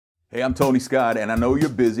Hey, I'm Tony Scott, and I know you're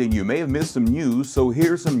busy and you may have missed some news, so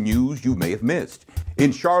here's some news you may have missed.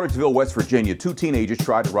 In Charlottesville, West Virginia, two teenagers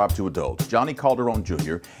tried to rob two adults. Johnny Calderon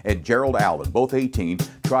Jr. and Gerald Allen, both 18,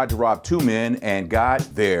 tried to rob two men and got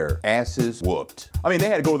their asses whooped. I mean, they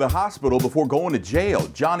had to go to the hospital before going to jail.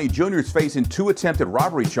 Johnny Jr. is facing 2 attempted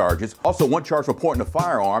robbery charges, also 1 charge for pointing a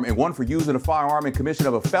firearm and 1 for using a firearm in commission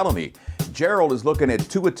of a felony. Gerald is looking at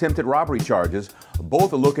 2 attempted robbery charges.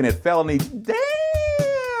 Both are looking at felony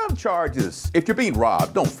charges. If you're being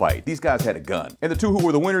robbed, don't fight. These guys had a gun. And the 2 who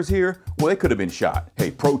were the winners here, well, they could have been shot.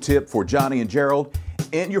 Hey, pro tip for Johnny and Gerald,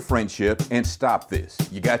 end your friendship and stop this.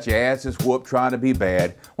 You got your asses whooped trying to be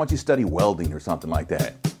bad. Why don't you study welding or something like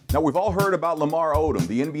that? Now, we've all heard about Lamar Odom,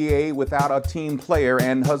 the NBA without a team player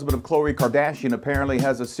and husband of Khloe Kardashian, apparently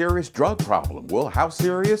has a serious drug problem. Well, how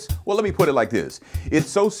serious? Well, let me put it like this. It's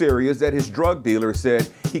so serious that his drug dealer said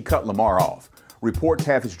he cut Lamar off. Reports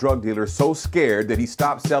have his drug dealer so scared that he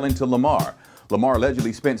stopped selling to Lamar. Lamar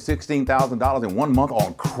allegedly spent $16,000 in 1 month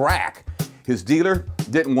on crack. His dealer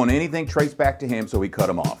didn't want anything traced back to him, so he cut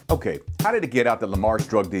him off. Okay, how did it get out that Lamar's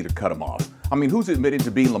drug dealer cut him off? I mean, who's admitting to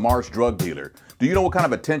being Lamar's drug dealer? Do you know what kind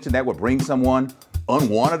of attention that would bring someone?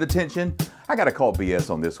 Unwanted attention? I gotta call BS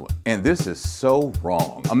on this one. And this is so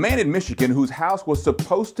wrong. A man in Michigan whose house was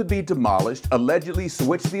supposed to be demolished allegedly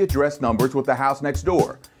switched the address numbers with the house next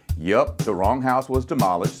door. Yep, the wrong house was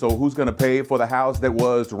demolished, so who's gonna pay for the house that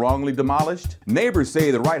was wrongly demolished? Neighbors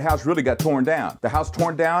say the right house really got torn down. The house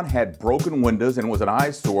torn down had broken windows and was an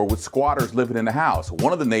eyesore with squatters living in the house.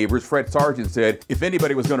 One of the neighbors, Fred Sargent, said if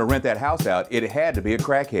anybody was gonna rent that house out, it had to be a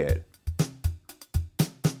crackhead.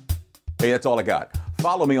 Hey, that's all I got.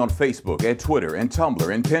 Follow me on Facebook and Twitter and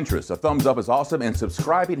Tumblr and Pinterest. A thumbs up is awesome and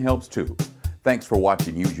subscribing helps too. Thanks for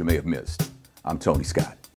watching News You May Have Missed. I'm Tony Scott.